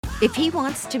If he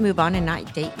wants to move on and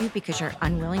not date you because you're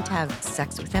unwilling to have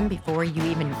sex with him before you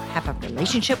even have a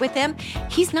relationship with him,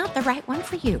 he's not the right one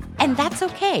for you. And that's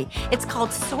okay. It's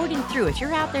called sorting through. If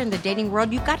you're out there in the dating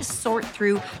world, you've got to sort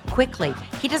through quickly.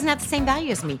 He doesn't have the same value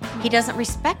as me. He doesn't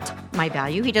respect my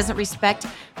value. He doesn't respect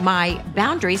my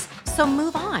boundaries. So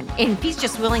move on. And if he's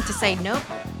just willing to say, nope,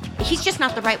 he's just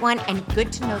not the right one. And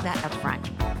good to know that up front.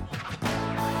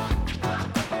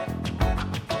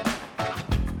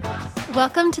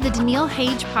 Welcome to the Danielle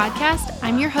Hage podcast.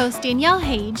 I'm your host, Danielle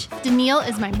Hage. Danielle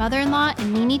is my mother-in-law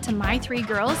and Nini to my three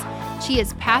girls. She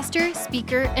is pastor,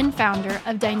 speaker, and founder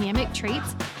of Dynamic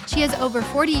Traits. She has over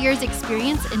 40 years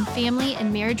experience in family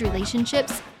and marriage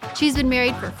relationships. She's been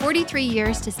married for 43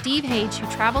 years to Steve Hage,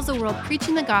 who travels the world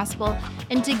preaching the gospel,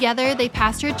 and together they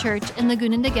pastor a church in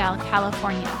Laguna Niguel,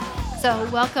 California. So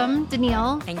welcome,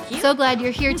 Danielle. Thank you. So glad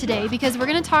you're here today because we're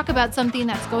going to talk about something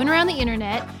that's going around the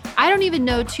internet. I don't even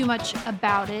know too much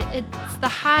about it. It's the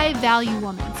high value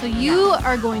woman. So you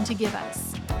are going to give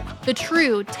us the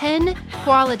true 10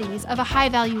 qualities of a high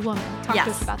value woman. Talk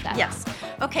to us about that. Yes.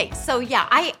 Okay. So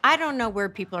I don't know where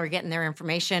people are getting their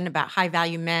information about high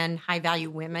value men, high value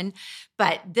women,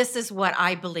 but this is what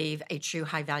I believe a true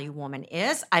high value woman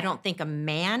is. I don't think a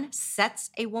man sets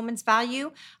a woman's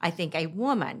value. I think a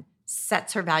woman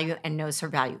sets her value and knows her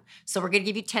value. So we're going to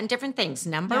give you 10 different things.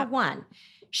 Number one,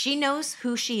 she knows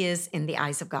who she is in the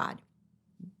eyes of God,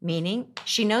 meaning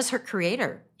she knows her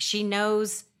creator. She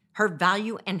knows her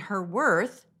value and her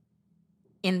worth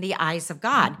in the eyes of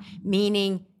God,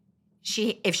 meaning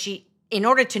in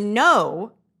order to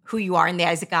know who you are in the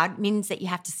eyes of God, means that you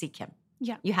have to seek him.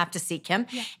 Yeah. You have to seek him.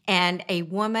 Yeah. And a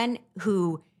woman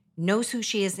who knows who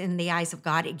she is in the eyes of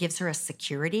God, it gives her a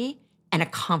security and a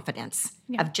confidence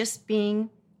of just being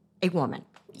a woman.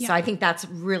 Yeah. So I think that's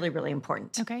really, really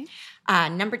important. Okay.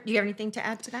 Do you have anything to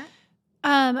add to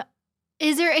that?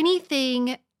 Is there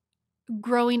anything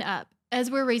growing up as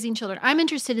we're raising children? I'm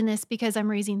interested in this because I'm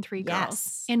raising three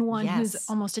girls and one who's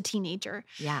almost a teenager.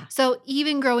 Yeah. So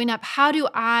even growing up, how do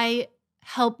I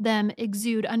help them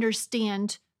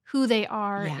understand who they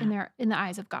are in the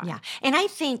eyes of God? Yeah. And I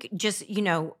think just,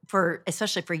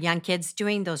 especially for young kids,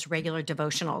 doing those regular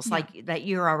devotionals like that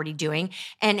you're already doing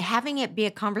and having it be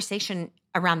a conversation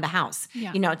around the house.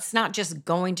 Yeah. It's not just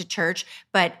going to church,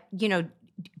 but,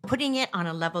 putting it on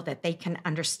a level that they can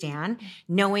understand,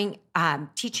 knowing,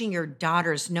 teaching your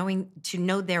daughters, to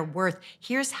know their worth.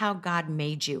 Here's how God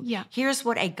made you. Yeah. Here's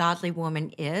what a godly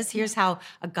woman is. Here's how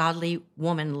a godly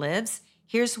woman lives.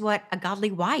 Here's what a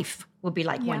godly wife will be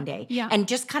like one day. Yeah. And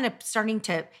just kind of starting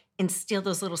to instill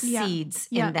those little seeds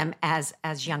in them as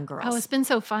young girls. Oh, it's been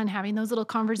so fun having those little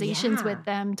conversations with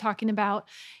them, talking about,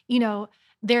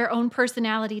 their own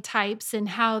personality types and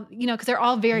how, because they're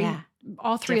all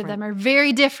all three of them are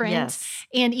very different. Yes.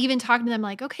 And even talking to them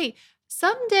like, okay,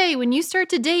 someday when you start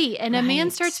to date and a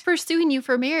man starts pursuing you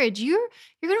for marriage, you're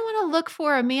going to want to look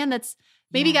for a man that's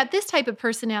maybe got this type of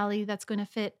personality that's going to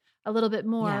fit a little bit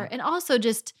more. Yeah. And also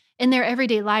just in their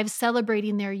everyday lives,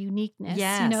 celebrating their uniqueness.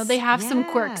 Yes. They have some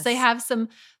quirks. They have some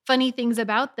funny things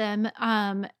about them.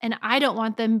 And I don't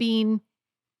want them being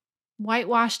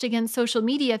whitewashed against social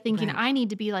media thinking I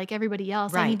need to be like everybody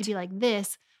else. I need to be like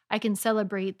this. I can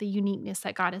celebrate the uniqueness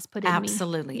that God has put in me.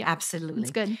 Absolutely. Absolutely.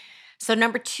 It's good. So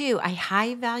number 2, a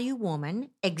high value woman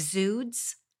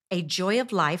exudes a joy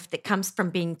of life that comes from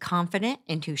being confident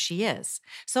in who she is.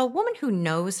 So a woman who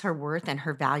knows her worth and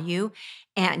her value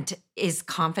and is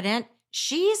confident,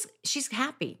 she's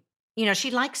happy. She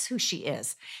likes who she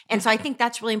is. And so I think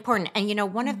that's really important.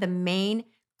 And one of the main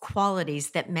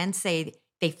qualities that men say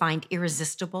they find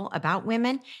irresistible about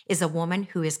women is a woman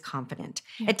who is confident.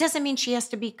 Yeah. It doesn't mean she has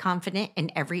to be confident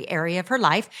in every area of her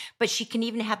life, but she can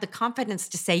even have the confidence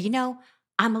to say,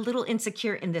 I'm a little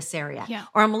insecure in this area,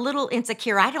 or I'm a little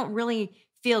insecure. I don't really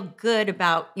feel good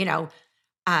about,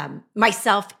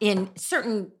 myself in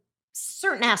certain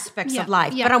aspects of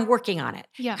life, but I'm working on it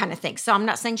kind of thing. So I'm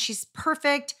not saying she's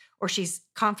perfect or she's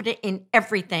confident in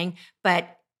everything,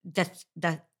 but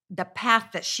the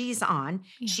path that she's on,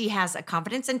 she has a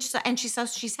confidence and she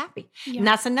says she's happy. Yeah. And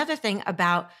that's another thing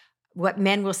about what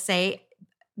men will say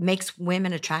makes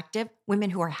women attractive, women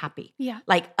who are happy. Yeah.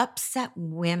 Like upset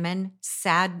women,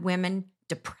 sad women,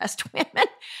 depressed women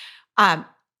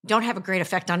don't have a great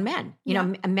effect on men.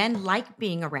 Men like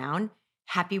being around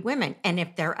happy women. And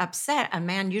if they're upset, a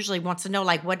man usually wants to know,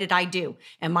 like, what did I do?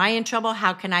 Am I in trouble?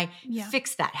 How can I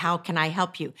fix that? How can I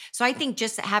help you? So I think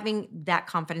just having that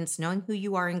confidence, knowing who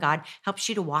you are in God, helps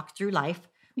you to walk through life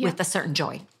with a certain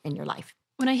joy in your life.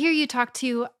 When I hear you talk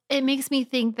to, it makes me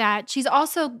think that she's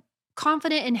also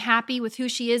confident and happy with who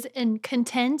she is and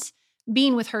content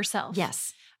being with herself.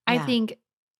 Yes. I think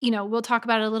we'll talk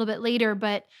about it a little bit later,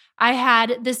 but I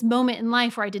had this moment in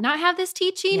life where I did not have this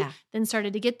teaching, then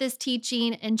started to get this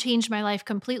teaching and changed my life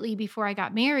completely before I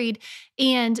got married.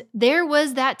 And there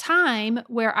was that time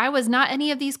where I was not any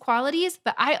of these qualities,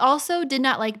 but I also did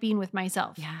not like being with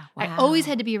myself. Yeah, wow. I always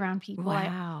had to be around people.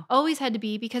 Wow. I always had to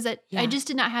be, because I just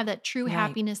did not have that true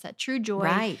happiness, that true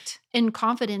joy and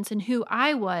confidence in who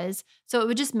I was. So it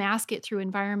would just mask it through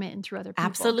environment and through other people.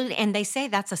 Absolutely. And they say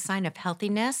that's a sign of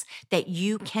healthiness, that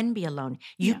you can be alone.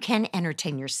 You can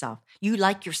entertain yourself. You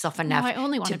like yourself enough I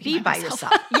only want to be by myself.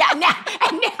 yourself. Now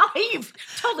you've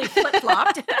totally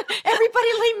flip-flopped. Everybody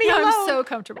leave me alone. I'm so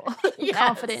comfortable and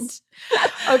confident.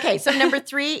 Okay, so number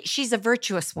 3, she's a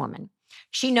virtuous woman.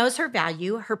 She knows her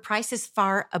value. Her price is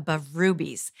far above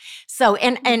rubies. So,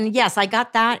 and yes, I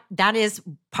got that. That is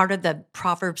part of the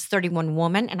Proverbs 31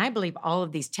 woman. And I believe all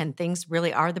of these 10 things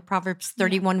really are the Proverbs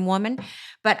 31 woman.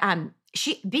 But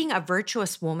she being a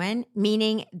virtuous woman,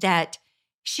 meaning that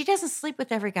she doesn't sleep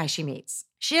with every guy she meets.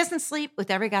 She doesn't sleep with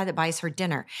every guy that buys her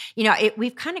dinner.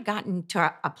 We've kind of gotten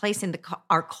to a place in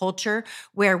our culture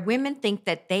where women think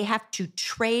that they have to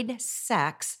trade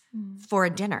sex for a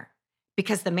dinner.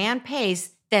 Because the man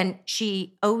pays, then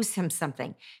she owes him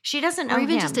something. She doesn't owe him. Or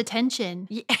even just attention.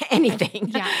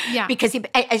 Anything. Yeah. Because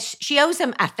she owes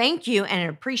him a thank you and an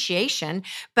appreciation.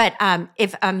 But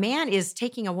if a man is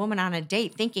taking a woman on a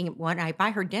date thinking, when I buy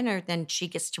her dinner, then she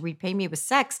gets to repay me with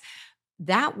sex,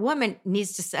 that woman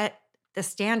needs to set the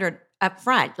standard up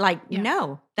front.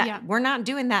 No, we're not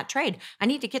doing that trade. I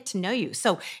need to get to know you.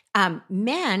 So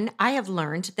men, I have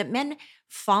learned that men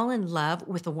fall in love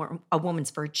with a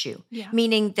woman's virtue,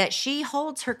 meaning that she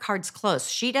holds her cards close.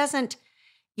 She doesn't,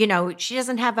 she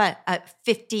doesn't have a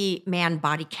 50-man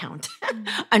body count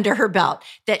under her belt,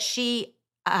 that she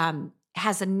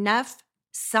has enough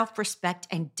self-respect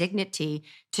and dignity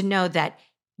to know that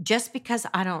just because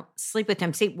I don't sleep with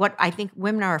them. See, what I think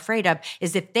women are afraid of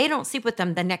is if they don't sleep with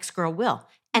them, the next girl will.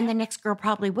 And the next girl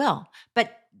probably will.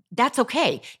 But that's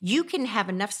okay. You can have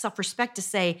enough self-respect to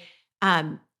say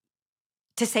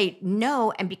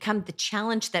no and become the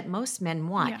challenge that most men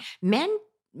want.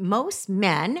 Most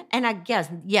men, and I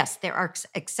guess, yes, there are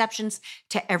exceptions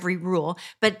to every rule,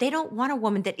 but they don't want a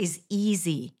woman that is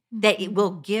easy, that it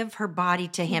will give her body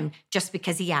to him just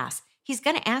because he asks. He's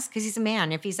going to ask because he's a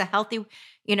man. If he's a healthy,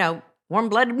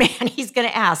 warm-blooded man, he's going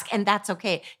to ask, and that's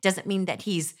okay. Doesn't mean that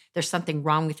there's something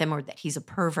wrong with him or that he's a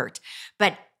pervert.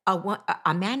 But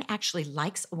a man actually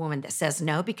likes a woman that says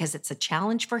no because it's a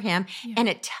challenge for him, and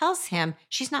it tells him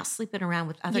she's not sleeping around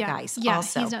with other guys. Yeah,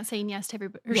 also, he's not saying yes to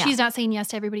everybody, or she's not saying yes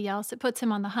to everybody else. It puts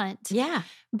him on the hunt. Yeah,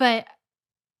 but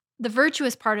the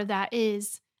virtuous part of that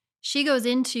is she goes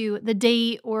into the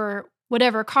date or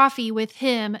whatever coffee with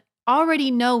him already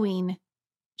knowing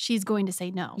she's going to say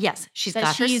no. Yes, she's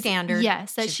got her standard.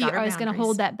 Yes, that she is going to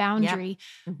hold that boundary.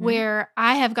 Where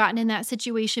I have gotten in that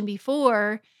situation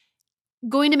before,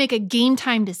 going to make a game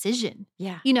time decision.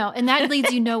 Yeah. And that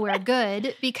leads you nowhere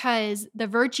good because the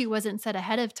virtue wasn't set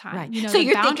ahead of time. Right. So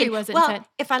the boundary wasn't set.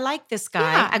 If I like this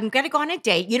guy, I'm going to go on a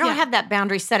date. You don't have that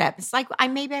boundary set up. It's like,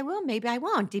 maybe I will, maybe I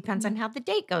won't. Depends on how the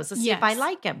date goes. Let's see if I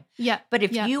like him. Yeah. But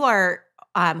if you are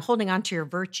holding on to your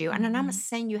virtue, and I'm not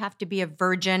saying you have to be a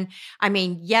virgin. I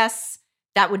mean, yes,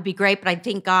 that would be great, but I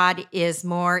think God is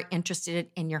more interested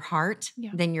in your heart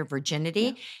than your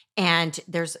virginity. And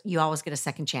you always get a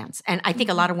second chance. And I think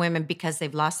a lot of women, because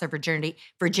they've lost their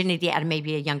virginity at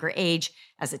maybe a younger age,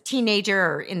 as a teenager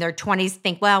or in their 20s,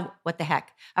 think, well, what the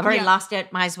heck? I've already lost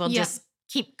it. Might as well just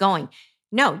keep going.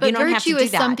 No, but you don't have to do that. Virtue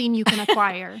is something you can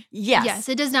acquire. Yes.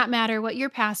 It does not matter what your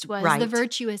past was. Right. The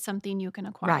virtue is something you can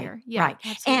acquire. Right. Yeah, right.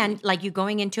 Absolutely. And like you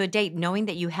going into a date, knowing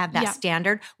that you have that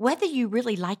standard, whether you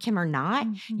really like him or not,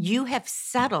 you have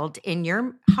settled in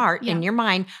your heart, in your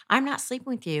mind, I'm not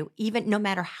sleeping with you, even no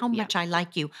matter how much I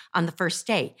like you on the first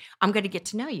date. I'm going to get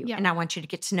to know you and I want you to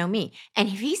get to know me. And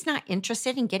if he's not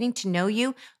interested in getting to know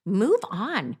you, move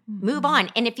on. Move on.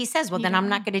 And if he says, well, then I'm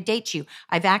not going to date you.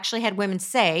 I've actually had women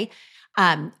say,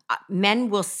 men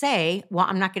will say, well,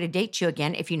 I'm not going to date you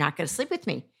again if you're not going to sleep with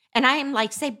me. And I am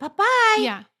like, say, bye-bye.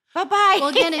 Yeah. Bye-bye. Well,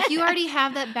 again, if you already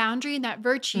have that boundary and that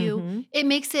virtue, it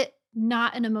makes it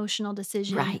not an emotional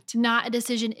decision. Right. Not a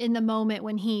decision in the moment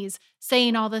when he's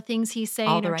saying all the things he's saying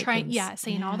all the or right trying, things.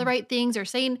 saying all the right things or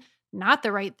saying not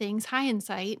the right things,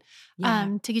 hindsight,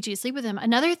 to get you to sleep with him.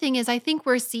 Another thing is I think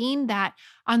we're seeing that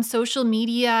on social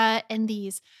media and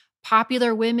these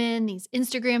popular women, these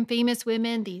Instagram famous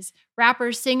women, these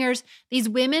rappers, singers, these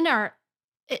women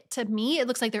to me, it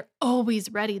looks like they're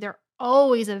always ready. They're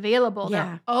always available. Yeah.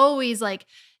 They're always like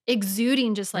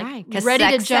exuding, just like Right, 'cause ready to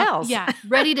sex jump. sells. Yeah.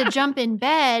 Ready to jump in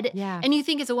bed. Yeah. And you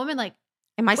think as a woman, like,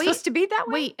 Am I supposed to be that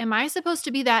way? Wait, am I supposed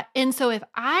to be that? And so if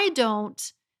I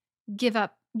don't give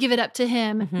it up to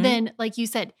him, then like you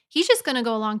said, he's just going to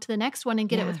go along to the next one and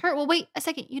get it with her. Well, wait a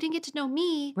second. You didn't get to know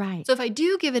me. Right. So if I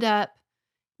do give it up,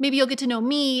 maybe you'll get to know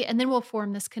me and then we'll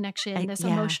form this connection, this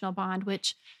emotional bond,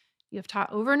 which you have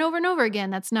taught over and over and over again.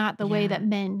 That's not the way that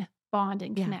men bond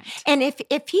and connect. And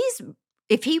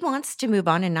if he wants to move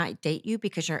on and not date you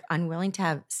because you're unwilling to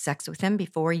have sex with him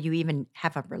before you even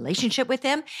have a relationship with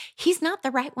him, he's not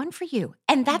the right one for you.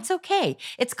 And that's okay.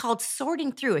 It's called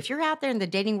sorting through. If you're out there in the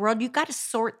dating world, you've got to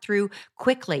sort through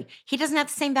quickly. He doesn't have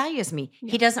the same value as me.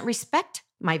 Yeah. He doesn't respect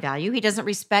my value. He doesn't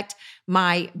respect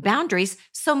my boundaries.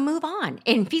 So move on.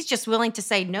 And if he's just willing to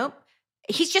say, nope,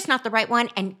 he's just not the right one.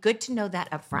 And good to know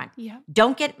that up front. Yeah.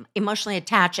 Don't get emotionally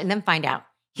attached and then find out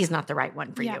he's not the right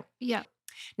one for you. Yeah.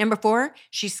 Number 4,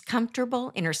 she's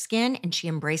comfortable in her skin and she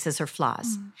embraces her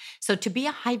flaws. So to be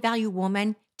a high value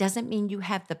woman doesn't mean you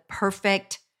have the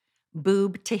perfect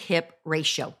boob to hip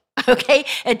ratio. Okay.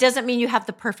 It doesn't mean you have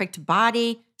the perfect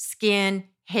body, skin,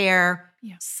 hair,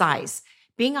 size.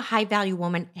 Being a high value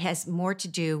woman has more to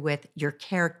do with your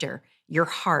character, your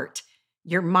heart,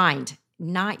 your mind,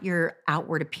 not your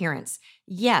outward appearance.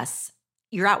 Yes,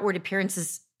 your outward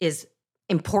appearance is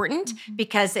important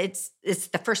because it's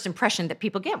the first impression that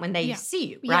people get when they see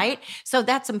you, right? So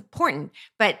that's important.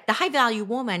 But the high value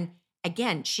woman,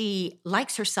 again, she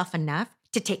likes herself enough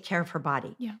to take care of her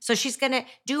body. Yeah. So she's going to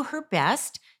do her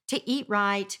best to eat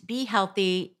right, be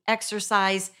healthy,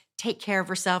 exercise, take care of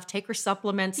herself, take her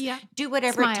supplements, do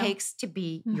whatever it takes to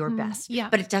be your best. Yeah.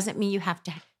 But it doesn't mean you have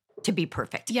to be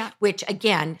perfect. Yeah. Which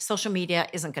again, social media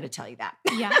isn't going to tell you that.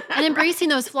 Yeah. And embracing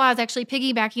those flaws, actually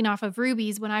piggybacking off of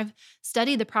Ruby's, when I've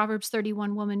studied the Proverbs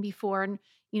 31 woman before, and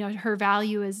her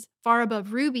value is far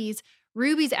above Ruby's.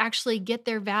 Rubies actually get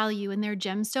their value and their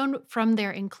gemstone from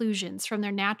their inclusions, from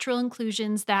their natural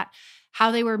inclusions, that how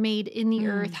they were made in the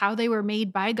earth, how they were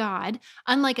made by God.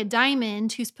 Unlike a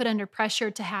diamond who's put under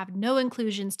pressure to have no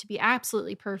inclusions, to be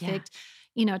absolutely perfect,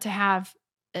 to have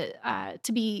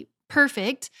to be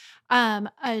perfect.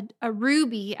 A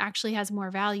ruby actually has more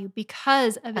value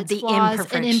because of its flaws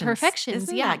and imperfections.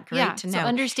 Isn't that great to know? So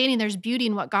understanding there's beauty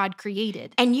in what God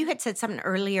created. And you had said something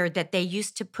earlier that they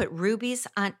used to put rubies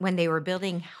on when they were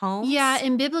building homes. Yeah,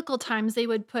 in biblical times, they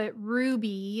would put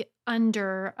ruby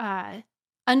under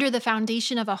the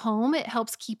foundation of a home. It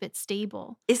helps keep it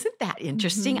stable. Isn't that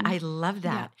interesting? I love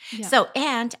that. Yeah. So,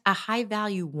 and a high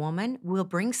value woman will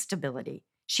bring stability.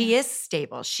 She is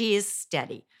stable. She is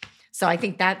steady. So I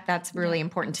think that's really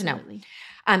important to know.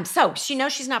 So she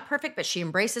knows she's not perfect, but she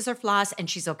embraces her flaws and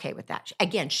she's okay with that.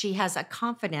 Again, she has a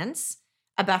confidence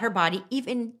about her body,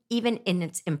 even in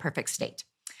its imperfect state.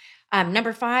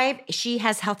 Number 5, she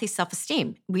has healthy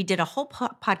self-esteem. We did a whole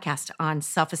podcast on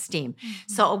self-esteem.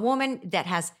 So a woman that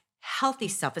has healthy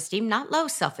self-esteem, not low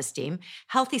self-esteem,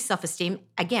 healthy self-esteem,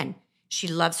 again, she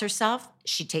loves herself.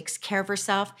 She takes care of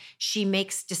herself. She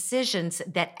makes decisions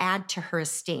that add to her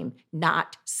esteem,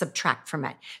 not subtract from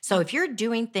it. So if you're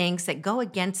doing things that go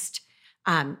against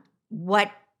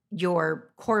what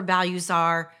your core values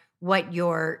are, what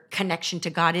your connection to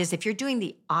God is, if you're doing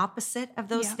the opposite of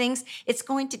those things,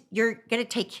 you're going to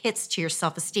take hits to your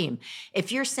self-esteem.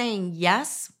 If you're saying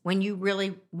yes when you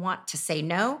really want to say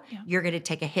no, you're going to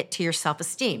take a hit to your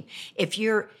self-esteem. If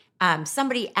you're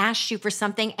somebody asks you for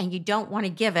something and you don't want to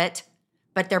give it,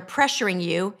 but they're pressuring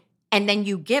you, and then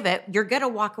you give it, you're going to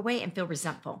walk away and feel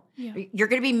resentful. Yeah. You're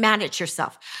going to be mad at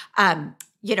yourself.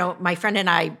 My friend and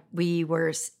I, we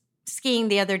were skiing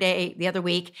the other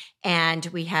week, and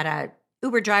we had a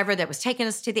Uber driver that was taking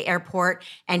us to the airport,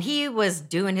 and he was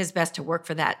doing his best to work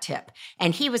for that tip.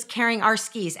 And he was carrying our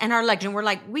skis and our luggage, and we're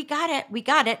like, we got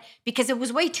it, because it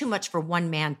was way too much for one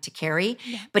man to carry,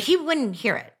 but he wouldn't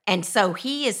hear it. And so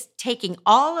he is taking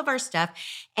all of our stuff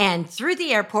and through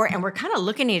the airport, and we're kind of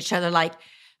looking at each other like,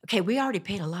 okay, we already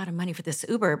paid a lot of money for this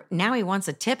Uber. Now he wants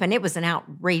a tip, and it was an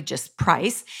outrageous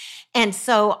price. And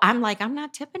so I'm like, I'm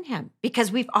not tipping him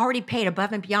because we've already paid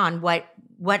above and beyond what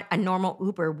a normal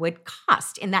Uber would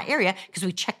cost in that area, because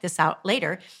we checked this out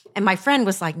later. And my friend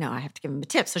was like, no, I have to give him a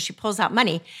tip. So she pulls out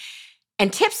money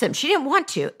and tips him. She didn't want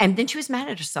to. And then she was mad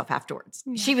at herself afterwards.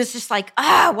 Yeah. She was just like,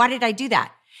 why did I do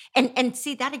that? And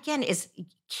see, that again is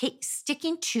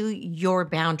sticking to your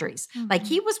boundaries. Mm-hmm. Like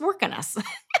he was working us.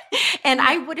 And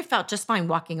I would have felt just fine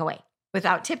walking away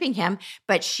without tipping him.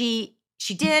 But she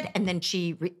did. And then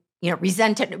she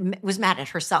resented, was mad at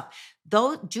herself.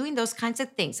 Though doing those kinds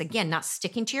of things, again, not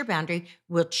sticking to your boundary,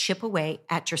 will chip away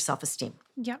at your self-esteem.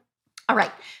 Yep. All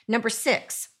right. Number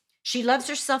 6, she loves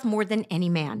herself more than any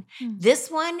man. This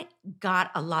one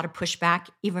got a lot of pushback,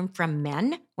 even from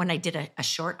men, when I did a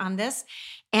short on this.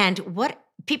 And what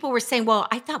people were saying, well,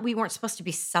 I thought we weren't supposed to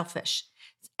be selfish,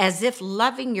 as if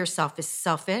loving yourself is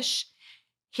selfish.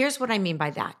 Here's what I mean by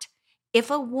that. If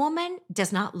a woman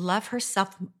does not love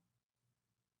herself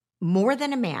more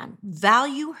than a man,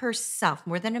 value herself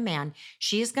more than a man,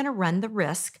 she is going to run the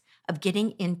risk of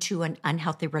getting into an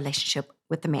unhealthy relationship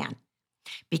with the man,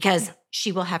 because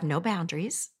she will have no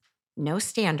boundaries, no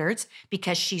standards,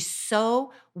 because she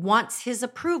so wants his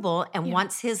approval and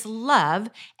wants his love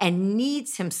and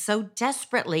needs him so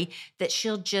desperately that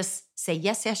she'll just say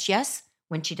yes, yes, yes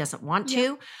when she doesn't want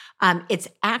to. It's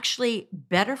actually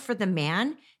better for the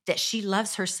man that she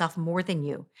loves herself more than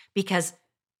you, because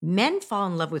men fall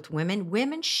in love with women.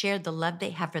 Women share the love they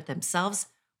have for themselves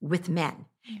with men.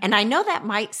 Yeah. And I know that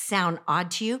might sound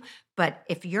odd to you, but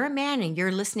if you're a man and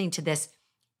you're listening to this,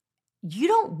 you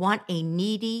don't want a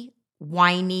needy,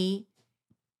 whiny,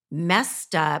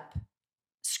 messed up,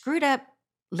 screwed up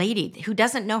lady who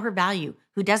doesn't know her value,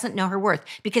 who doesn't know her worth,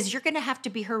 because you're going to have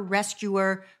to be her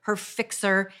rescuer, her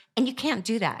fixer, and you can't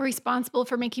do that. Responsible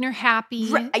for making her happy.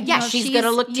 Right. Yeah, she's going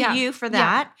to look to you for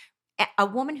that. Yeah. A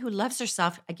woman who loves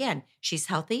herself, again, she's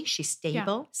healthy, she's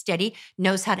stable, steady,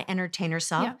 knows how to entertain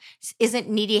herself, isn't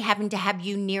needy having to have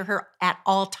you near her at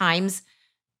all times,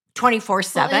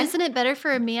 24/7. Well, isn't it better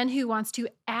for a man who wants to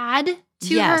add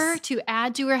to her, to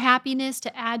add to her happiness,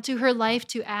 to add to her life,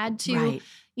 to add to,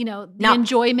 the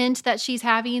enjoyment that she's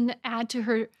having, add to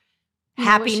her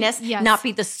happiness, not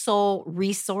be the sole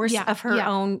resource of her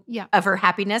own, of her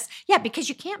happiness. Yeah, because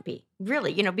you can't be,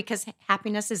 really, because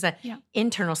happiness is an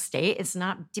internal state. It's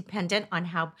not dependent on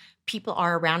how people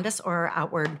are around us or our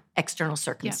outward external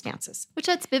circumstances. Which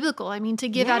that's biblical. I mean, to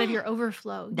give out of your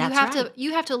overflow.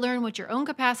 You have to learn what your own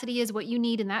capacity is, what you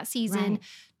need in that season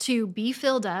to be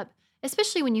filled up,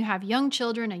 especially when you have young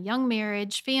children, a young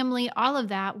marriage, family, all of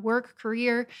that, work,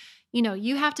 career.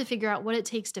 You have to figure out what it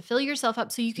takes to fill yourself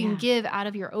up so you can give out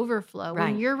of your overflow.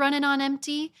 When you're running on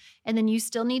empty and then you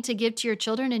still need to give to your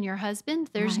children and your husband,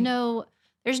 there's no,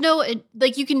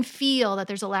 you can feel that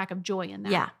there's a lack of joy in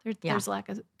that. There's a lack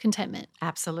of contentment.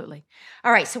 Absolutely.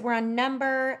 All right. So we're on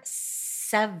number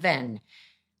 7.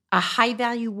 A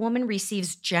high-value woman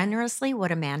receives generously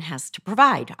what a man has to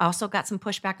provide. I also got some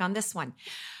pushback on this one.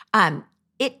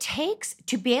 It takes,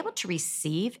 to be able to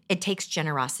receive, it takes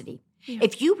generosity. Yeah.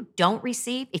 If you don't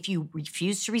receive, if you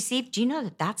refuse to receive, do you know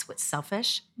that that's what's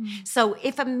selfish? Mm-hmm. So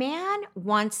if a man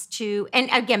wants to, and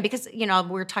again, because,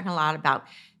 we're talking a lot about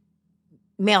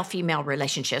male-female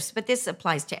relationships, but this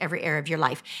applies to every area of your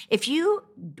life. If you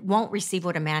won't receive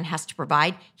what a man has to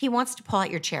provide, he wants to pull out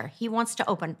your chair. He wants to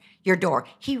open your door.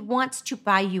 He wants to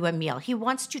buy you a meal. He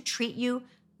wants to treat you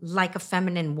like a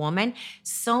feminine woman.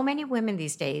 So many women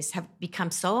these days have become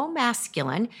so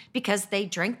masculine because they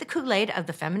drank the Kool-Aid of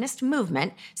the feminist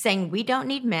movement, saying we don't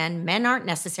need men, men aren't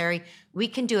necessary, we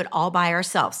can do it all by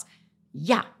ourselves.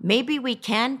 Yeah, maybe we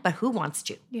can, but who wants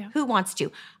to? Yeah. Who wants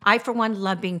to? I, for one,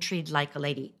 love being treated like a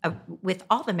lady with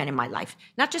all the men in my life,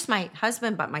 not just my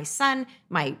husband, but my son,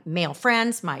 my male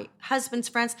friends, my husband's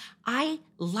friends. I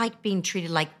like being treated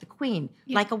like the queen,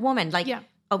 like a woman, like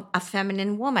a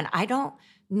feminine woman. I don't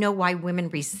know why women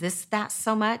resist that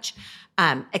so much,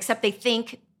 except they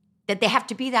think that they have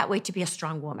to be that way to be a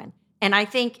strong woman. And I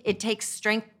think it takes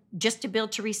strength just to be able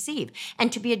to receive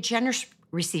and to be a generous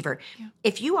receiver. Yeah.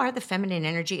 If you are the feminine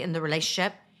energy in the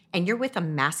relationship and you're with a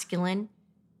masculine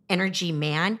energy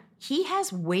man, he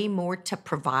has way more to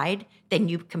provide than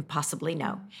you can possibly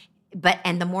know.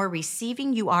 And the more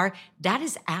receiving you are, that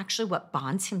is actually what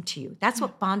bonds him to you. That's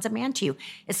what bonds a man to you.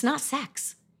 It's not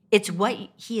sex. It's what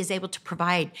he is able to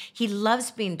provide. He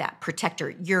loves being that protector,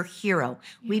 your hero.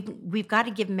 We've got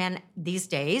to give men these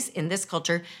days in this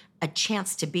culture a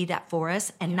chance to be that for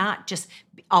us and not just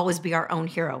always be our own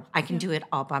hero. I can do it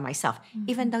all by myself. Mm-hmm.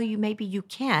 Even though you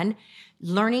can,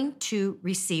 learning to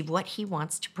receive what he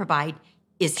wants to provide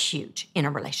is huge in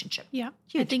a relationship. Yeah.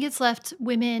 Huge. I think it's left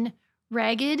women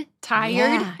ragged,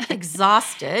 tired,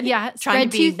 exhausted, trying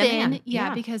to be too thin.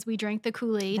 Because we drank the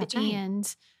Kool-Aid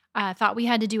and thought we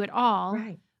had to do it all.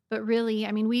 Right. But really,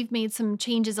 I mean, we've made some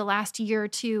changes the last year or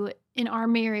two in our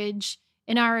marriage,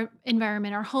 in our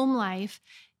environment, our home life.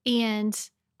 And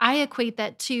I equate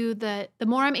that to the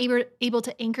more I'm able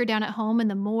to anchor down at home and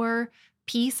the more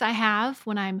peace I have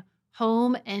when I'm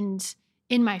home and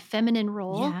in my feminine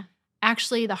role,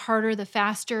 actually the harder, the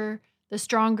faster, the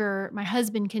stronger my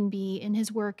husband can be in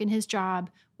his work and his job,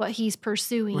 what he's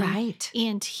pursuing. Right.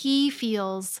 And he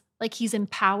feels like he's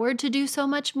empowered to do so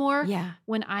much more Yeah.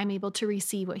 when I'm able to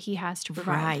receive what he has to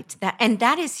provide. Right.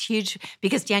 That is huge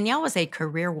because Danielle was a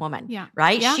career woman. Yeah.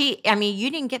 Right? Yeah.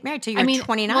 You didn't get married till you were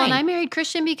 29. Well, and I married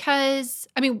Christian because,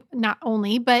 not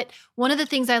only, but one of the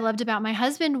things I loved about my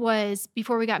husband was,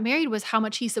 before we got married, was how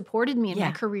much he supported me in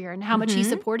my career and how much he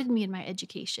supported me in my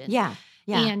education. Yeah.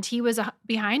 Yeah. And he was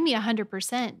behind me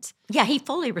 100%. Yeah, he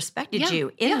fully respected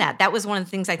you in that. That was one of the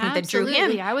things I think that drew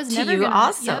him I was to never you gonna,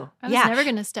 also. Yep, I was never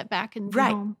going to step back and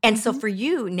right. home. And so for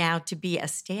you now to be a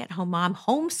stay-at-home mom,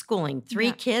 homeschooling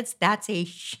 3 kids, that's a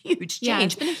huge change. Yeah,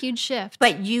 it's been a huge shift.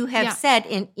 But you have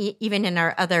said even in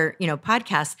our other,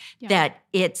 podcasts that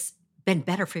it's been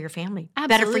better for your family,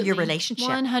 better for your relationship.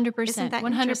 100%. Isn't that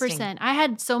 100%. I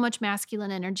had so much masculine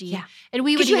energy. Yeah. And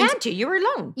we would you had to. You were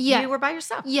alone. Yeah. You were by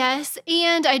yourself. Yes.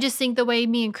 And I just think the way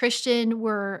me and Christian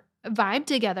were vibed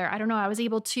together, I don't know, I was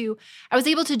able to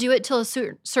do it till a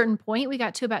certain point. We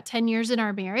got to about 10 years in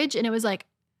our marriage, and it was like,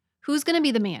 who's going to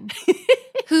be the man?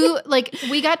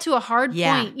 We got to a hard point.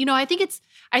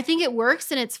 I think it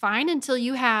works and it's fine until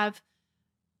you have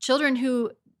children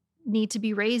who need to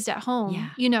be raised at home,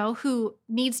 who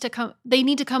they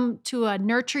need to come to a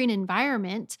nurturing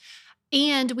environment.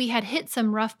 And we had hit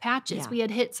some rough patches. We had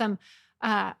hit some,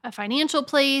 a financial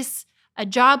place, a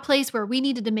job place where we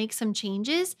needed to make some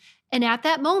changes. And at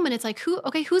that moment, it's like,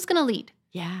 who's going to lead?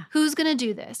 Yeah. Who's going to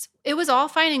do this? It was all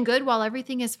fine and good while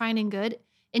everything is fine and good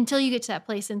until you get to that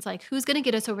place. And it's like, who's going to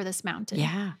get us over this mountain?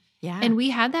 Yeah. Yeah. And we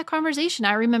had that conversation.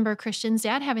 I remember Christian's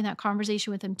dad having that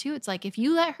conversation with him too. It's like, if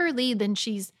you let her lead, then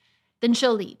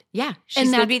she'll lead. Yeah. She's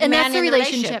going to be the man that's the in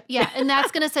relationship. Yeah. And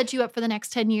that's going to set you up for the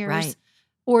next 10 years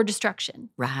or destruction.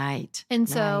 Right. And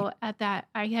so at that,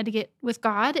 I had to get with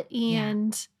God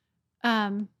and,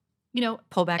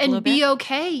 pull back and a little be bit.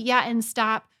 okay. Yeah. And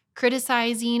stop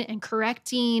criticizing and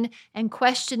correcting and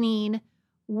questioning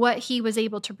what he was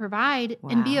able to provide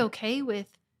and be okay with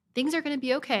things are going to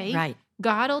be okay. Right.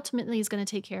 God ultimately is going to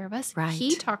take care of us. Right.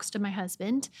 He talks to my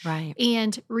husband. Right.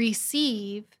 And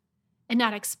receive and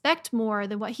not expect more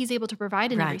than what he's able to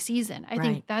provide in every season. I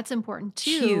think that's important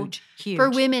too. Huge. For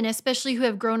women, especially who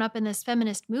have grown up in this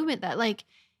feminist movement, that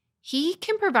he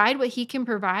can provide what he can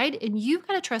provide, and you've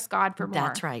got to trust God for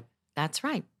more. That's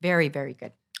right. Very, very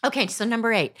good. Okay, so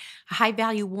number 8, a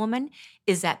high-value woman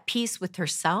is at peace with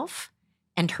herself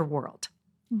and her world.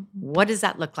 Mm-hmm. What does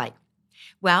that look like?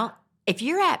 Well, if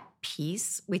you're at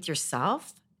peace with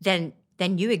yourself, then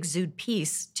you exude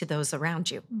peace to those around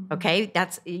you. Mm-hmm. Okay,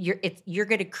 you're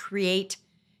going to create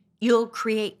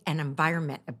an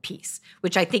environment of peace,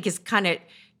 which I think is kind of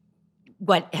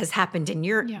what has happened in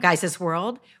your guys'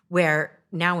 world, where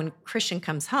now when Christian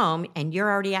comes home and you're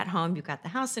already at home, you've got the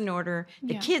house in order,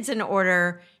 the kids in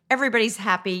order, everybody's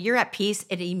happy, you're at peace,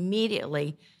 it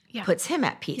immediately puts him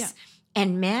at peace. Yeah.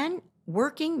 And men,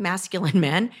 working masculine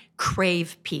men,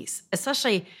 crave peace,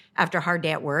 especially after a hard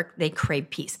day at work, they crave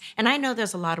peace. And I know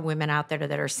there's a lot of women out there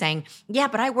that are saying, yeah,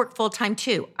 but I work full time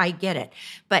too. I get it.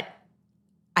 But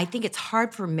I think it's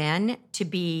hard for men to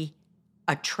be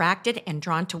attracted and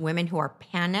drawn to women who are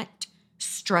panicked,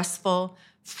 stressful,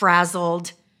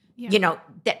 frazzled,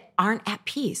 that aren't at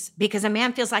peace, because a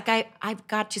man feels like I've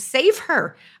got to save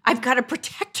her. I've got to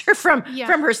protect her from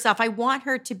herself. I want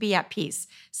her to be at peace.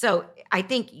 So I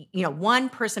think, one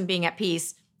person being at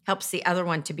peace helps the other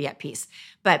one to be at peace.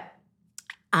 But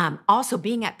also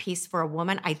being at peace for a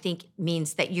woman, I think,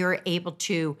 means that you're able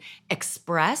to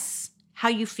express how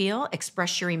you feel,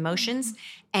 express your emotions,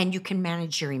 and you can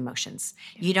manage your emotions.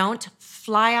 Yeah. You don't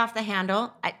fly off the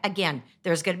handle. Again,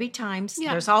 there's going to be times. Yeah.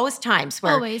 There's always times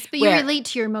where... Always, but you relate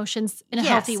to your emotions in a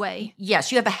healthy way.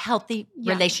 Yes, you have a healthy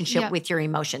relationship with your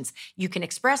emotions. You can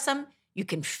express them. You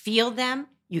can feel them.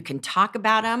 You can talk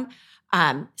about them.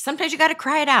 Sometimes you got to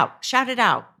cry it out, shout it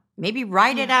out, maybe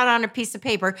write it out on a piece of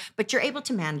paper, but you're able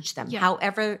to manage them,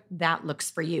 however that looks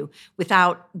for you,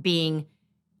 without being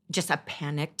just a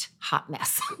panicked hot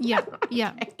mess. Yeah.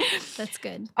 That's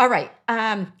good. All right.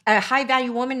 A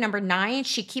high-value woman, number 9,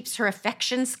 she keeps her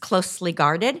affections closely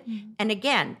guarded. Mm-hmm. And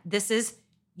again,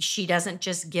 she doesn't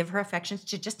just give her affections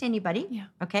to just anybody. Yeah.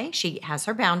 Okay. She has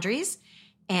her boundaries,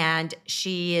 and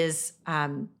she has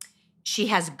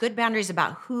good boundaries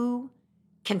about who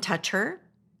can touch her,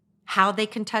 how they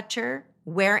can touch her,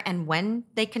 where and when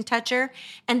they can touch her.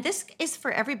 And this is for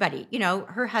everybody.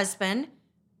 Her husband,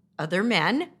 other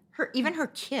men, even her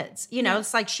kids,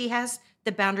 it's like she has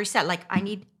the boundary set. Like, I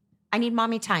need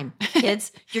mommy time.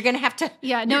 Kids, you're going to have to.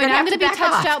 Yeah, no, and I'm going to be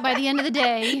touched out by the end of the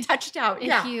day. Touched out,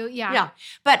 yeah.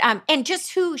 But, and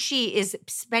just who she is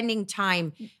spending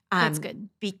time that's good.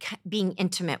 Being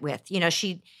intimate with.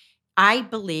 I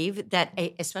believe that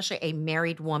especially a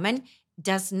married woman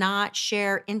does not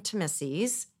share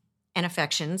intimacies and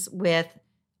affections with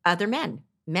other men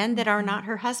that are not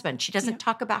her husband. She doesn't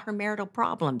talk about her marital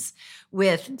problems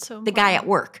with the guy at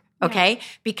work, okay? Yeah.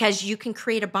 Because you can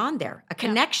create a bond there, a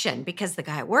connection, because the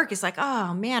guy at work is like,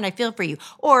 oh, man, I feel for you.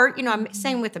 Or, I'm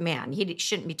saying with a man, he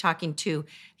shouldn't be talking to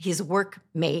his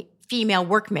workmate, female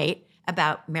workmate,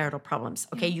 about marital problems,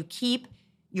 okay? You keep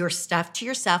your stuff to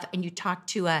yourself and you talk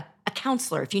to a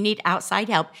counselor. If you need outside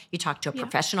help, you talk to a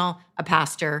professional, a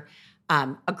pastor.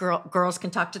 Girls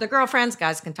can talk to their girlfriends,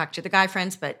 guys can talk to the guy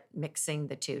friends, but mixing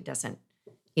the two doesn't,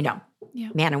 man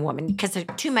and woman, because there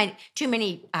are too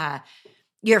many,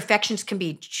 your affections can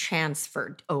be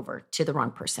transferred over to the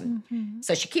wrong person. Mm-hmm.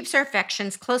 So she keeps her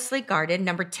affections closely guarded.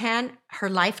 Number 10, her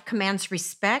life commands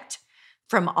respect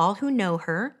from all who know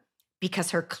her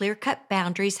because her clear-cut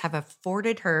boundaries have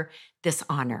afforded her this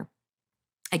honor.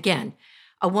 Again,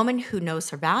 a woman who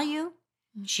knows her value,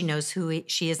 she knows who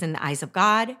she is in the eyes of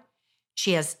God.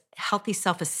 She has healthy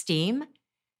self-esteem.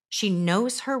 She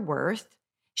knows her worth.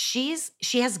 She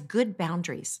has good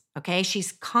boundaries, okay?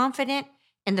 She's confident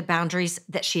in the boundaries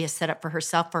that she has set up for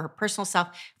herself, for her personal self,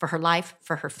 for her life,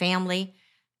 for her family,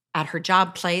 at her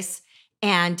job place.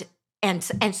 And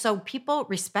so people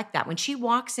respect that. When she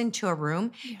walks into a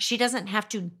room, she doesn't have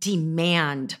to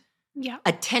demand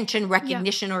attention,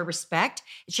 recognition, or respect.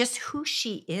 It's just who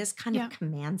she is kind of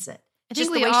commands it. I think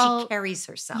just the way she carries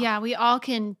herself. Yeah, we all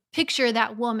can picture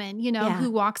that woman, who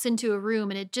walks into a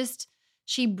room and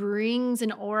she brings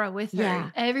an aura with her. Yeah.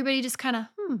 Everybody just kind of,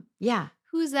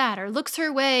 who's that? Or looks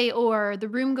her way, or the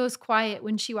room goes quiet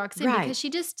when she walks in because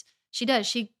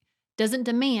she doesn't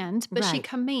demand, but she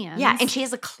commands. Yeah, and she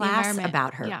has a class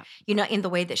about her, in the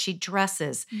way that she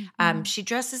dresses. Mm-hmm. She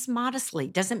dresses modestly.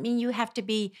 Doesn't mean you have to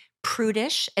be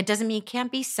prudish. It doesn't mean you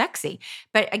can't be sexy.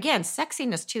 But again,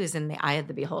 sexiness too is in the eye of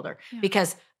the beholder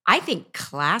because I think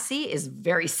classy is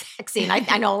very sexy. And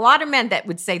I know a lot of men that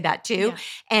would say that too. Yeah.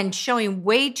 And showing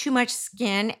way too much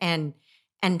skin and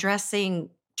dressing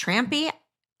trampy,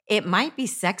 it might be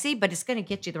sexy, but it's going to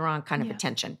get you the wrong kind of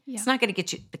attention. Yeah. It's not going to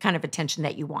get you the kind of attention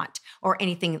that you want or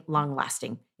anything long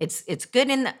lasting. It's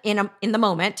good in the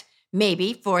moment,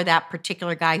 maybe for that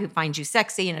particular guy who finds you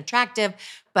sexy and attractive.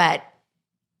 But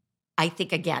I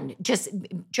think, again, just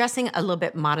dressing a little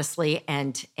bit modestly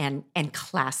and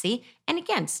classy, and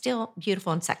again, still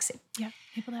beautiful and sexy. Yeah,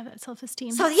 people have that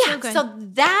self-esteem. So so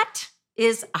that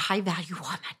is a high value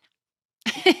woman.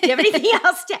 Do you have anything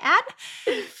else to add?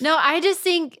 No, I just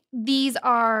think these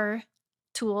are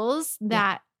tools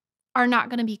that are not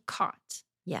going to be caught.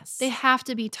 Yes. They have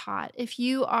to be taught. If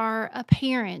you are a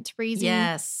parent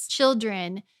raising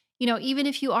children, even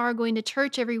if you are going to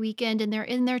church every weekend and they're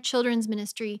in their children's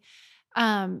ministry,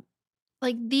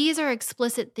 these are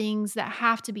explicit things that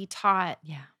have to be taught,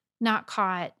 not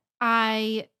caught.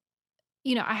 I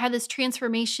had this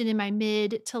transformation in my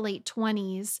mid to late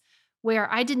 20s where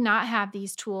I did not have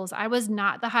these tools. I was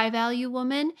not the high value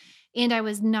woman, and I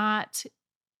was not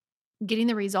getting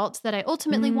the results that I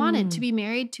ultimately wanted, to be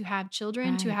married, to have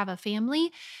children, to have a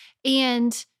family.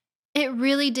 And it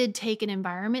really did take an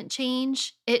environment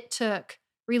change. It took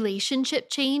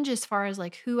relationship change as far as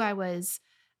who I was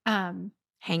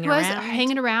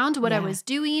hanging around, what I was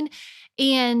doing,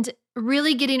 and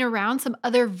really getting around some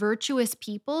other virtuous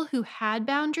people who had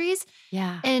boundaries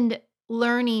and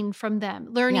learning from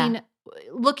them,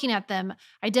 looking at them,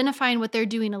 identifying what they're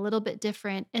doing a little bit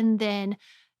different. And then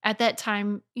at that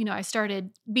time, I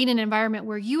started being in an environment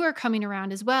where you are coming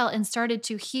around as well and started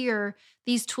to hear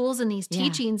these tools and these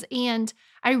teachings. And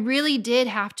I really did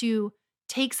have to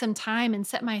take some time and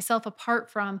set myself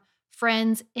apart from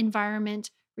friends,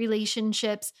 environment,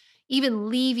 relationships, even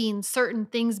leaving certain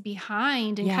things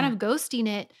behind and kind of ghosting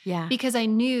it because I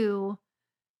knew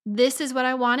this is what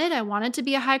I wanted. I wanted to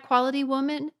be a high quality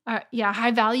woman, high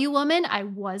value woman. I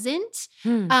wasn't.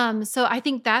 So I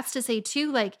think that's to say too,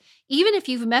 even if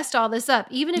you've messed all this up,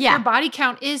 even if your body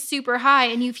count is super high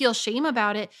and you feel shame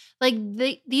about it,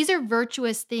 these are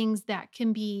virtuous things that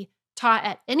can be taught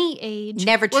at any age.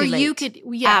 Never too late. You could,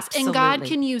 Absolutely. And God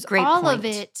can use all of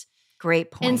it. Great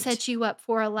point. And set you up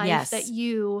for a life that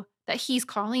He's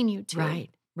calling you to.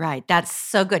 Right. That's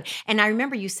so good. And I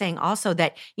remember you saying also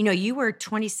that, you were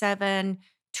 27,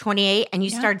 28, and you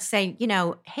started saying,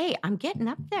 hey, I'm getting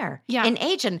up there in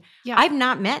age, and I've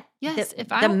not met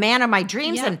the man of my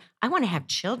dreams, and I want to have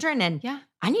children, and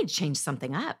I need to change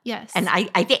something up. Yes. And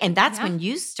I think, and that's when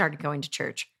you started going to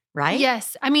church, right?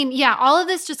 Yes. I mean, all of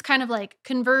this just kind of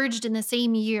converged in the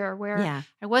same year where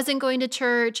I wasn't going to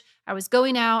church. I was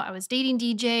going out. I was dating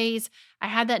DJs. I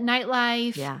had that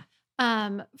nightlife. Yeah.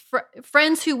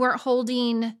 Friends who weren't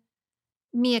holding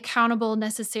me accountable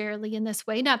necessarily in this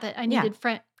way. Not that I needed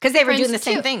friends. Because they were doing the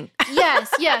same thing.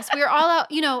 Yes. We were all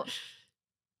out,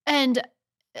 and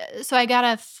so I got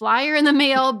a flyer in the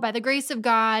mail by the grace of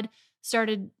God,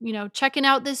 started, checking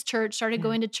out this church, started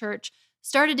going to church,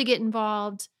 started to get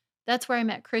involved. That's where I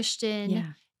met Christian. Yeah.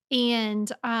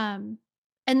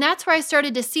 And that's where I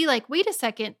started to see, like, wait a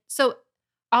second. So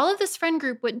all of this friend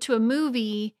group went to a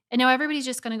movie and now everybody's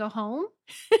just going to go home.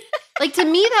 Like, to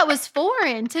me, that was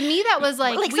foreign. To me, that was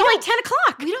like, it's only 10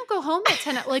 o'clock. We don't go home at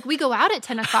 10. Like, we go out at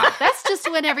 10 o'clock. That's just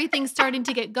when everything's starting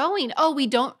to get going. Oh, we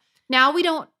don't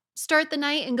start the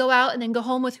night and go out and then go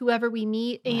home with whoever we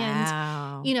meet.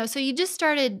 And, so you just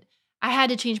started, I had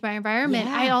to change my environment.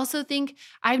 Yeah. I also think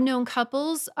I've known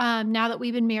couples, now that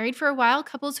we've been married for a while,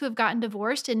 couples who have gotten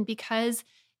divorced, and because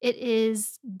it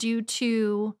is due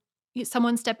to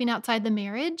someone stepping outside the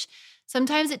marriage,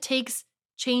 sometimes it takes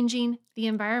changing the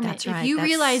environment. That's right. If you That's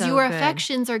realize so your good.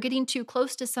 affections are getting too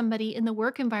close to somebody in the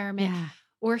work environment,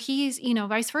 or he's,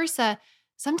 vice versa,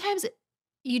 sometimes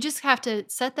you just have to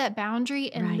set that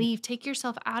boundary and leave. Take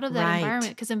yourself out of that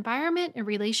environment, because environment and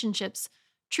relationships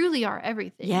truly are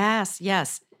everything. Yes.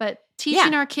 But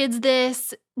teaching our kids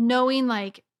this, knowing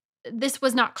like this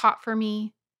was not caught for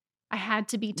me, I had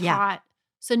to be taught.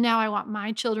 So now I want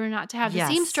my children not to have the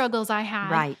same struggles I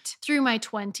had through my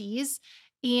 20s,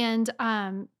 and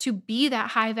to be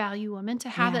that high value woman, to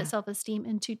have that self-esteem,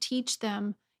 and to teach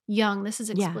them young. This is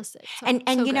explicit. So, and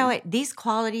so you good. know, these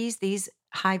qualities, these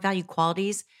high value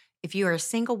qualities, if you are a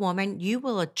single woman, you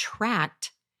will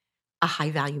attract a high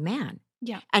value man.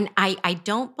 Yeah. And I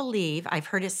don't believe, I've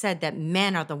heard it said that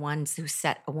men are the ones who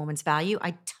set a woman's value.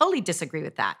 I totally disagree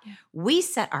with that. Yeah. We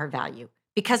set our value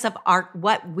because of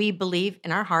what we believe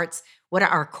in our hearts, what are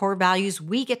our core values.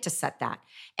 We get to set that.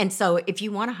 And so if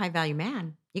you want a high value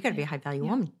man, you got to be a high value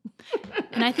woman.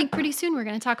 And I think pretty soon we're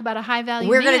going to talk about a high value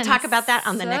We're man. going to talk about that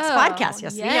on the next podcast.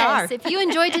 Yes, we are. If you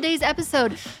enjoyed today's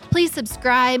episode, please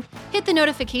subscribe, hit the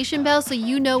notification bell so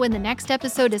you know when the next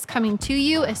episode is coming to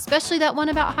you, especially that one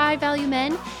about high value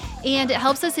men. And it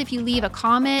helps us if you leave a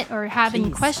comment or have any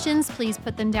questions, please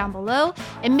put them down below.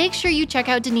 And make sure you check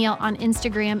out Danielle on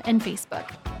Instagram and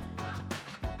Facebook.